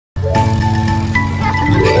Wheels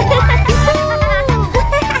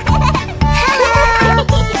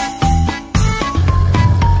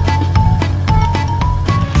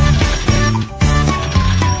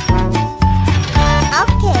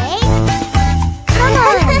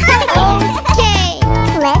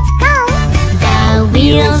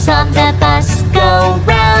on the bus go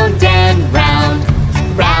round and round,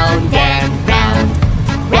 round and round,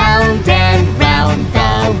 round and round.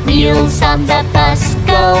 The wheels on the bus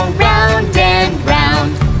go round and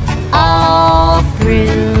round, all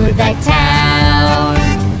through the town.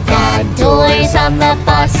 The doors on the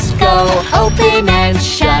bus go open and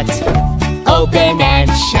shut, open and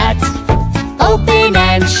shut, open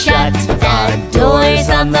and shut. The doors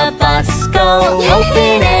on the bus go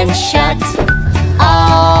open and shut,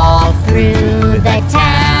 all through the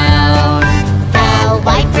town. The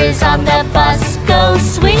wipers on the bus go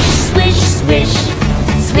swish, swish, swish,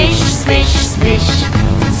 swish, swish, swish,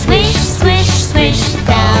 swish, swish, swish.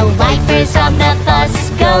 The wipers on the bus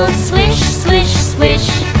go swish, swish, swish,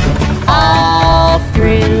 all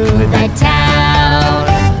through the town.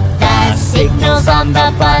 The signals on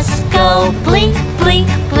the bus go blink, blink,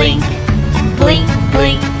 blink, blink,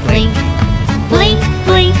 blink, blink, blink,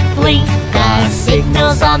 blink, blink. The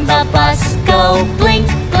signals on the bus go blink,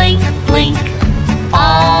 blink, blink,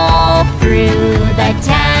 all through the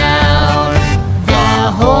town.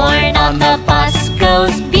 The horn on the bus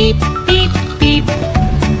goes beep, beep, beep,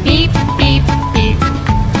 beep, beep, beep,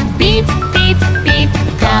 beep, beep, beep.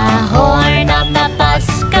 The horn on the bus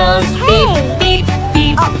goes beep, beep,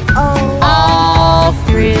 beep, all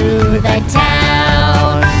through the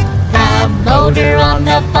town. The motor on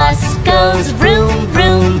the bus goes vroom,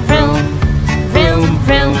 vroom, vroom, vroom,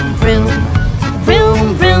 vroom, vroom,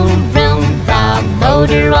 vroom, vroom, vroom. The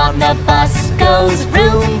motor on the bus goes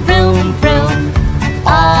vroom, vroom, vroom,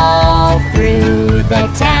 all through the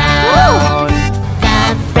town.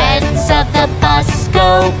 The friends of the bus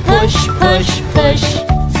go push, push, push,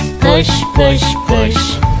 push, push, push, push,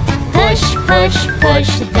 push, push.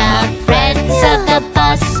 The friends of the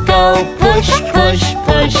bus go push, push,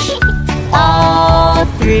 push, all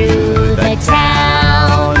through the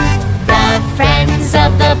town. The friends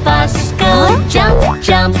of the bus go jump,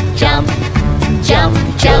 jump, jump, jump,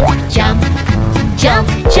 jump, jump, jump,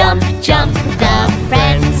 jump, jump. The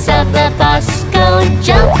friends of the bus go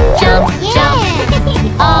jump, jump, jump,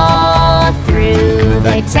 all through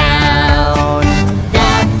the town.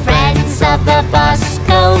 The friends of the bus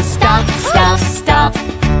go stop, stop, stop,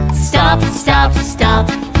 stop, stop, stop,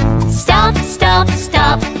 stop, stop,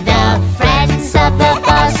 stop. The friends of the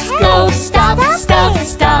bus go stop, stop,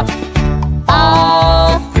 stop,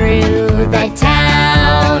 all through the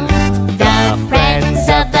town. The friends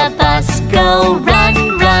of the bus go run,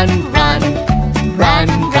 run, run, run, run,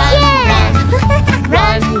 run,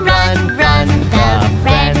 run, run, run. The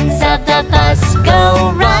friends of the bus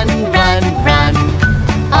go run, run, run,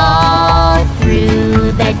 all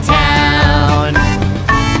through the town.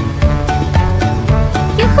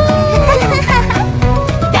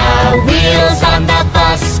 The wheels on the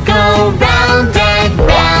bus go round and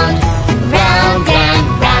round, round and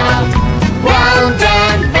round, round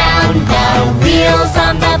and round. The wheels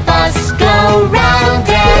on the bus go round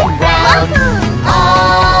and round,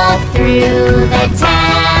 all through